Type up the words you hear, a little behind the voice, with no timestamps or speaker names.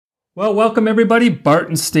Well, welcome everybody, Bart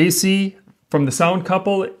and Stacy from the Sound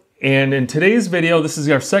Couple, and in today's video, this is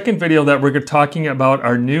our second video that we're talking about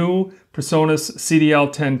our new PreSonus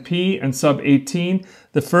CDL10P and Sub18.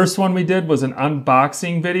 The first one we did was an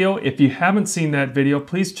unboxing video. If you haven't seen that video,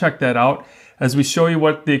 please check that out as we show you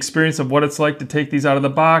what the experience of what it's like to take these out of the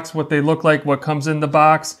box, what they look like, what comes in the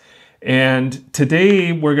box. And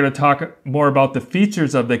today we're going to talk more about the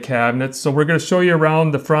features of the cabinets. So we're going to show you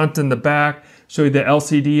around the front and the back, show you the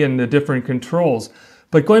LCD and the different controls.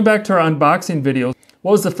 But going back to our unboxing video,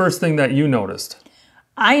 what was the first thing that you noticed?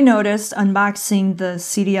 I noticed unboxing the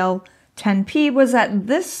CDL10P was that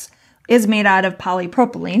this is made out of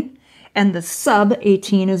polypropylene and the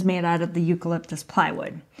Sub18 is made out of the eucalyptus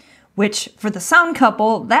plywood, which for the Sound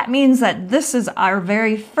Couple, that means that this is our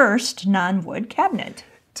very first non-wood cabinet.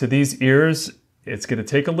 To these ears, it's going to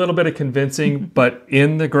take a little bit of convincing, but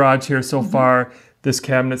in the garage here so far, this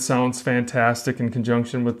cabinet sounds fantastic in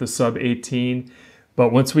conjunction with the Sub18.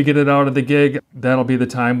 But once we get it out of the gig, that'll be the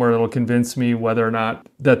time where it'll convince me whether or not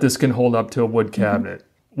that this can hold up to a wood cabinet.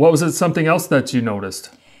 What was it, something else that you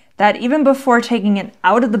noticed? That even before taking it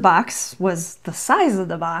out of the box was the size of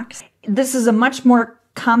the box. This is a much more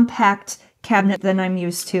compact cabinet than I'm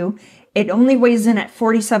used to. It only weighs in at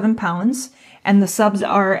 47 pounds. And the subs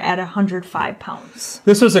are at 105 pounds.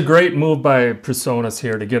 This was a great move by PreSonus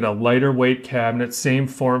here to get a lighter weight cabinet, same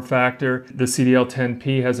form factor. The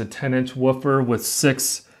CDL10P has a 10-inch woofer with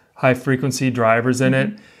 6 high-frequency drivers in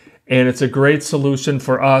it. And it's a great solution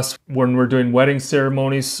for us when we're doing wedding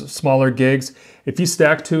ceremonies, smaller gigs. If you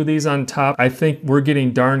stack 2 of these on top, I think we're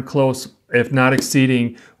getting darn close, if not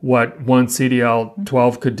exceeding, what one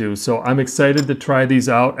CDL12 could do. So I'm excited to try these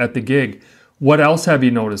out at the gig. What else have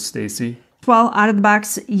you noticed, Stacy? Well, out of the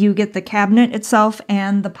box, you get the cabinet itself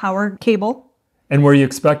and the power cable. And were you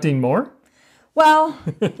expecting more? Well,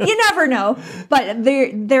 you never know. But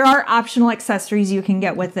there are optional accessories you can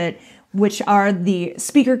get with it, which are the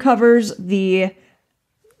speaker covers, the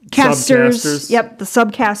casters. Yep, the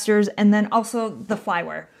subcasters, and then also the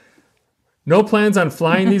flyware. No plans on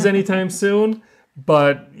flying these anytime soon,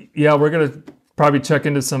 but yeah, we're going to probably check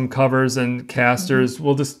into some covers and casters.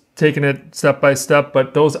 We'll just taking it step by step,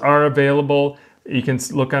 but those are available. You can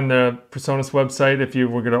look on the PreSonus website if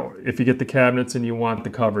you get the cabinets and you want the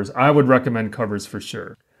covers. I would recommend covers for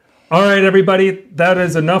sure. All right, everybody, that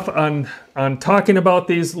is enough on talking about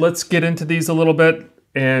these. Let's get into these a little bit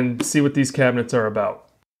and see what these cabinets are about.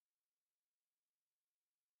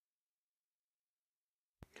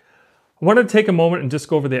 I wanted to take a moment and just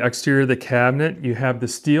go over the exterior of the cabinet. You have the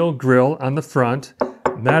steel grille on the front.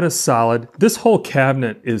 That is solid. This whole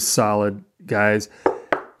cabinet is solid, guys.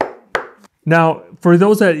 Now, for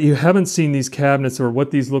those that you haven't seen these cabinets or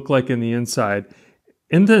what these look like in the inside,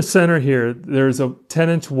 in the center here, there's a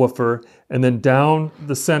 10-inch woofer, and then down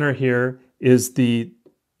the center here is the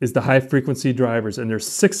high-frequency drivers, and there's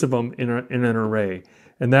 6 of them in an array.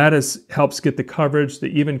 And that helps get the coverage, the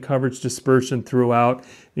even coverage dispersion throughout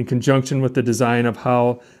in conjunction with the design of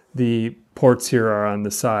how the ports here are on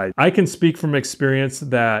the side. I can speak from experience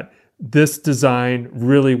that this design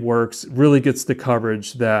really works, really gets the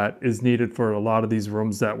coverage that is needed for a lot of these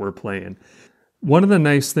rooms that we're playing. One of the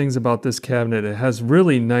nice things about this cabinet, it has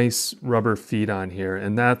really nice rubber feet on here,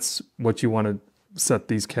 and that's what you want to set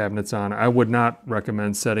these cabinets on. I would not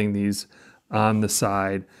recommend setting these on the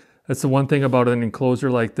side. That's the one thing about an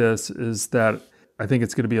enclosure like this is that I think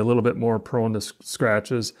it's going to be a little bit more prone to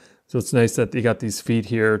scratches. So it's nice that you got these feet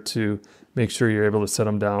here to make sure you're able to set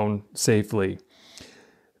them down safely.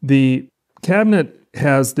 The cabinet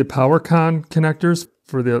has the power con connectors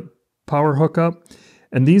for the power hookup,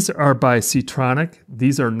 and these are by Seatronic.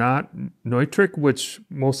 These are not Neutrik, which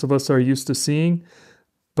most of us are used to seeing,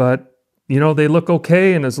 but you know, they look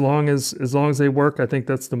okay, and as long as they work, I think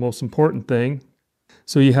that's the most important thing.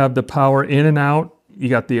 So you have the power in and out, you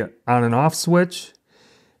got the on and off switch,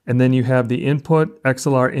 and then you have the input,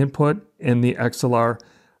 XLR input, and the XLR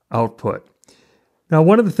output. Now,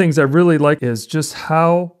 one of the things I really like is just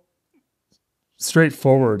how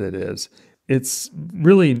straightforward it is. It's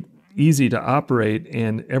really easy to operate,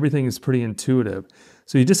 and everything is pretty intuitive.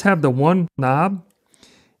 So you just have the one knob,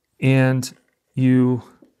 and you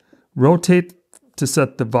rotate to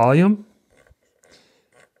set the volume.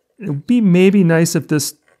 It would be maybe nice if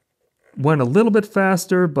this went a little bit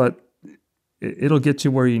faster, but it'll get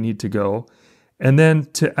you where you need to go. And then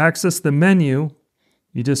to access the menu,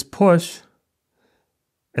 you just push,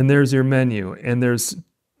 and there's your menu. And there's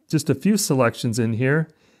just a few selections in here.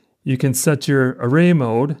 You can set your array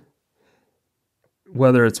mode,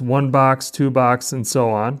 whether it's 1 box, 2 box, and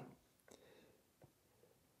so on.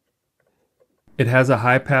 It has a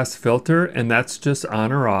high pass filter, and that's just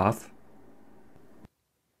on or off.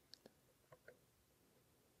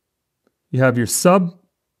 You have your sub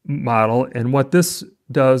model, and what this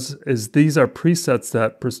does is these are presets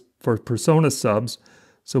that for PreSonus subs.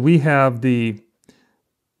 So we have the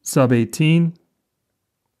Sub18,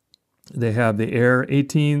 they have the Air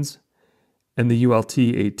 18s, and the ULT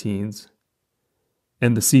 18s,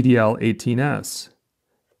 and the CDL18s,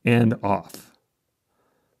 and off.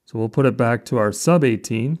 So we'll put it back to our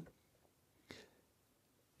Sub18.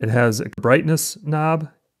 It has a brightness knob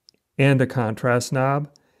and a contrast knob,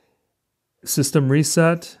 system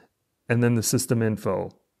reset, and then the system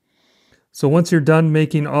info. So once you're done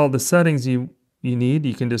making all the settings you need,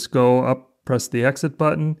 you can just go up, press the exit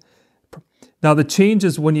button. Now the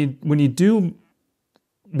changes, when you do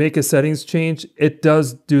make a settings change, it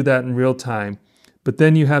does do that in real time. But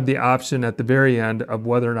then you have the option at the very end of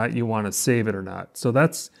whether or not you want to save it or not. So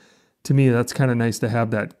that's, to me, that's kind of nice to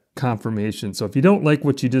have that confirmation. So if you don't like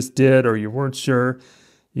what you just did or you weren't sure,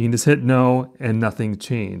 you can just hit no and nothing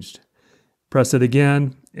changed. Press it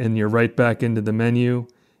again and you're right back into the menu,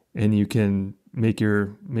 and you can make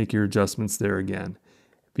your adjustments there again.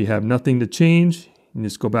 If you have nothing to change, you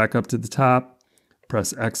just go back up to the top,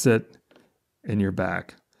 press exit, and you're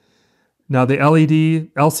back. Now the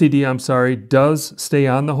LCD, does stay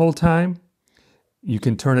on the whole time. You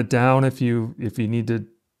can turn it down if you need to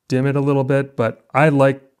dim it a little bit, but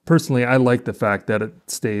personally I like the fact that it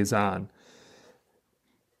stays on.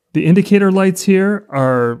 The indicator lights here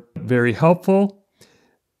are very helpful.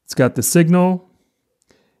 It's got the signal.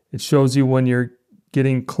 It shows you when you're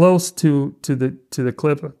getting close to the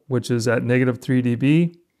clip, which is at -3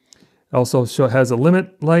 dB. It also has a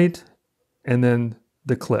limit light and then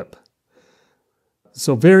the clip.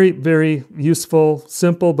 So very, very useful,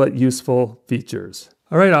 simple but useful features.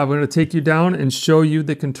 All right, I'm going to take you down and show you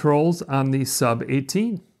the controls on the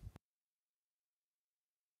Sub18.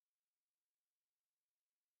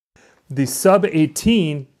 The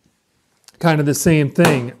Sub18, kind of the same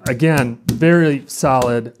thing. Again, very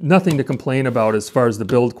solid, nothing to complain about as far as the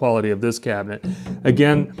build quality of this cabinet.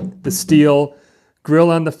 Again, the steel grill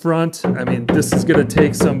on the front. I mean, this is going to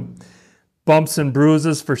take some bumps and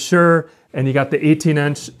bruises for sure. And you got the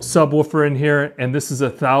 18-inch subwoofer in here, and this is a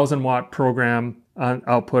 1,000-watt program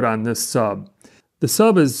output on this sub. The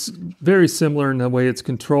sub is very similar in the way it's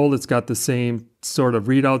controlled. It's got the same sort of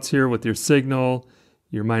readouts here with your signal,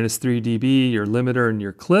 your -3 dB, your limiter, and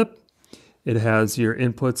your clip. It has your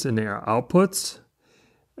inputs and your outputs.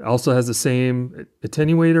 It also has the same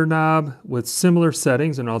attenuator knob with similar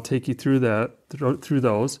settings, and I'll take you through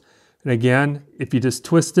those. And again, if you just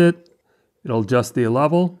twist it, it'll adjust the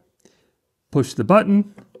level. Push the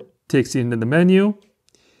button, takes you into the menu.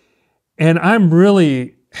 And I'm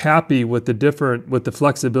really happy with the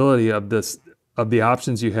flexibility of the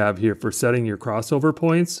options you have here for setting your crossover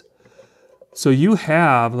points. So you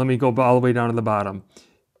have, let me go all the way down to the bottom.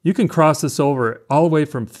 You can cross this over all the way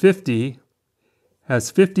from 50,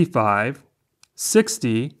 has 55,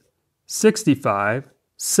 60, 65,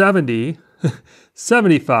 70,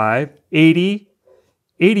 75, 80,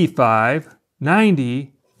 85,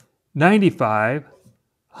 90, 95,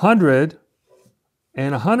 100,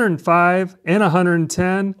 and 105, and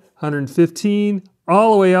 110, 115,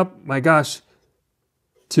 all the way up, my gosh,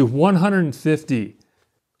 to 150.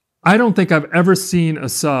 I don't think I've ever seen a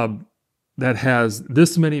sub that has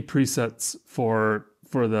this many presets for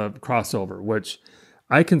the crossover, which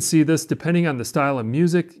I can see this depending on the style of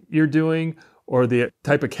music you're doing or the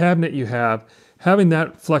type of cabinet you have. Having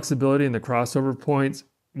that flexibility in the crossover points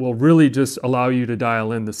will really just allow you to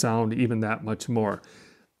dial in the sound even that much more.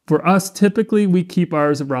 For us, typically we keep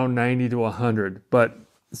ours around 90 to 100, but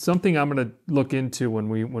something I'm going to look into when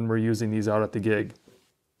we're using these out at the gig.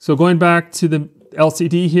 So going back to the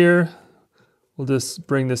LCD here, we'll just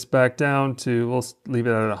bring this back down to, we'll leave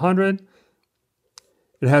it at 100.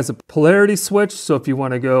 It has a polarity switch, so if you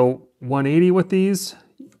want to go 180 with these,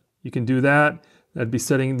 you can do that. That'd be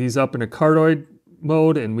setting these up in a cardioid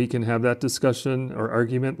mode, and we can have that discussion or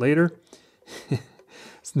argument later.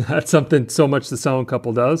 It's not something so much the sound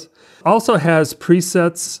couple does. Also has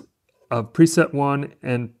presets of preset 1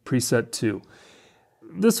 and preset 2.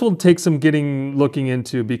 This will take some looking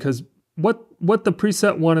into, because what the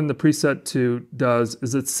preset 1 and the preset 2 does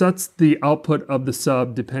is it sets the output of the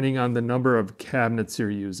sub depending on the number of cabinets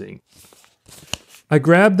you're using. I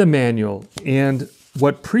grabbed the manual, and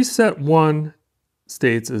what preset 1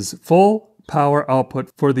 states is full power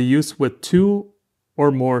output for the use with 2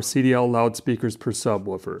 or more CDL loudspeakers per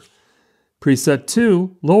subwoofer. Preset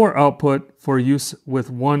 2, lower output for use with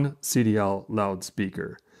 1 CDL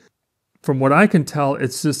loudspeaker. From what I can tell,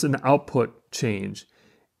 it's just an output change.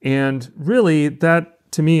 And really,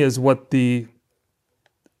 that to me is what the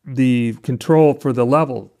control for the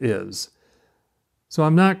level is. So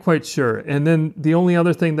I'm not quite sure. And then the only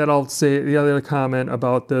other thing that I'll say, the other comment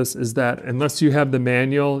about this is that unless you have the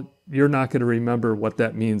manual, you're not going to remember what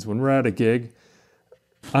that means. When we're at a gig,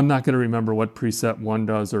 I'm not going to remember what preset 1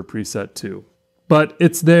 does or preset 2. But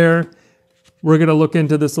it's there. We're going to look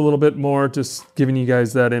into this a little bit more, just giving you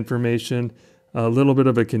guys that information. A little bit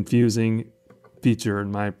of a confusing feature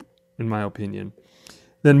in my opinion.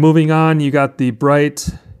 Then moving on, you got the bright,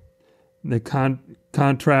 the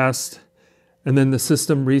contrast, and then the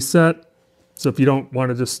system reset. So if you don't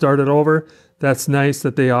want to just start it over, that's nice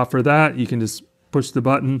that they offer that. You can just push the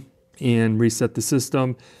button and reset the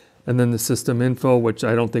system. And then the system info, which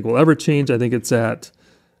I don't think will ever change. I think it's at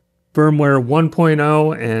firmware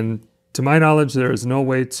 1.0, and to my knowledge, there is no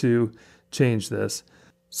way to change this.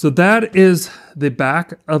 So that is the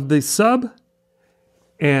back of the sub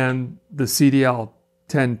and the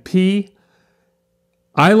CDL10P.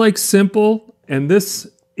 I like simple, and this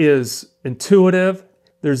is intuitive.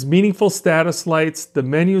 There's meaningful status lights. The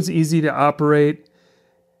menu is easy to operate.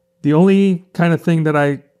 The only kind of thing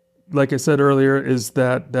that like I said earlier, is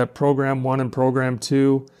that program 1 and program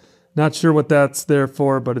 2. Not sure what that's there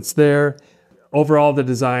for, but it's there. Overall, the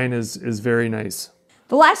design is very nice.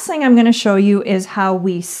 The last thing I'm going to show you is how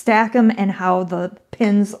we stack them and how the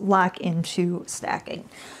pins lock into stacking.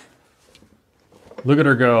 Look at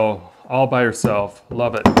her go, all by herself.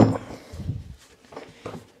 Love it.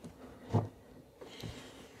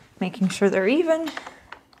 Making sure they're even.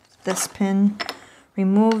 This pin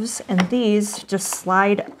removes, and these just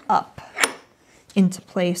slide up into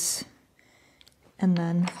place and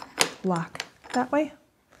then lock that way.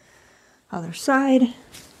 Other side.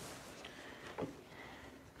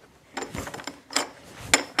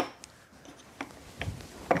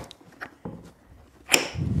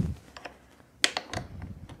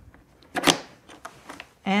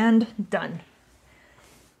 And done.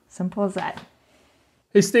 Simple as that.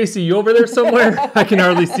 Hey Stacy, you over there somewhere? I can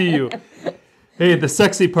hardly see you. Hey, the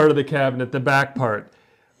sexy part of the cabinet, the back part.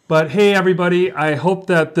 But hey everybody, I hope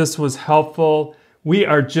that this was helpful. We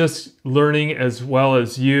are just learning as well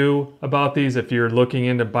as you about these. If you're looking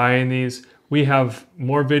into buying these, we have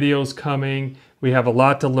more videos coming. We have a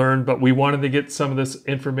lot to learn, but we wanted to get some of this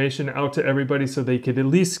information out to everybody so they could at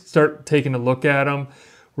least start taking a look at them.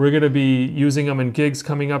 We're going to be using them in gigs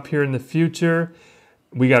coming up here in the future.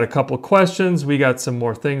 We got a couple questions. We got some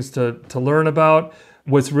more things to learn about.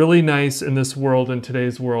 What's really nice in this world, in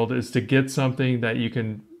today's world, is to get something that you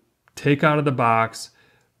can take out of the box,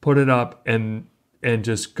 put it up, and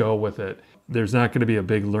just go with it. There's not going to be a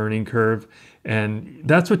big learning curve. And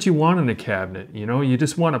that's what you want in a cabinet. You know, you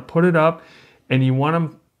just want to put it up and you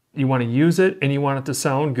want to use it and you want it to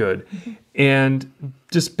sound good. And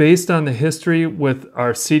just based on the history with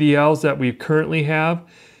our CDLs that we currently have,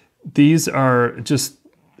 these are just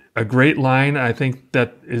a great line. I think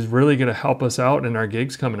that is really going to help us out in our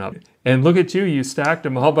gigs coming up. And look at you, you stacked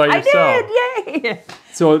them all by yourself. I did, yay!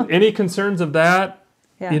 So any concerns of that?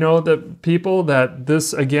 Yeah. You know, the people that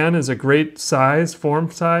this, again, is a great size,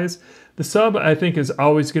 form size. The sub, I think, is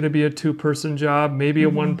always going to be a 2-person job, maybe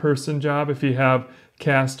a 1-person job if you have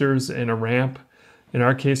casters and a ramp. In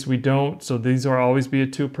our case, we don't, so these will always be a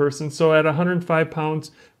 2-person. So at 105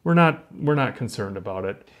 pounds, we're not concerned about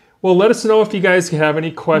it. Well, let us know if you guys have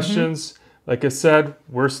any questions. Like I said,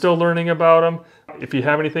 we're still learning about them. If you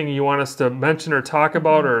have anything you want us to mention or talk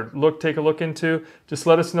about or take a look into, just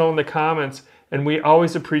let us know in the comments. And we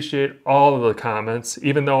always appreciate all of the comments,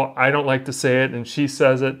 even though I don't like to say it and she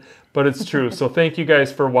says it, but it's true. So thank you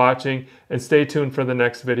guys for watching, and stay tuned for the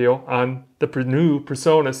next video on the new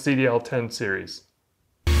PreSonus CDL10 series.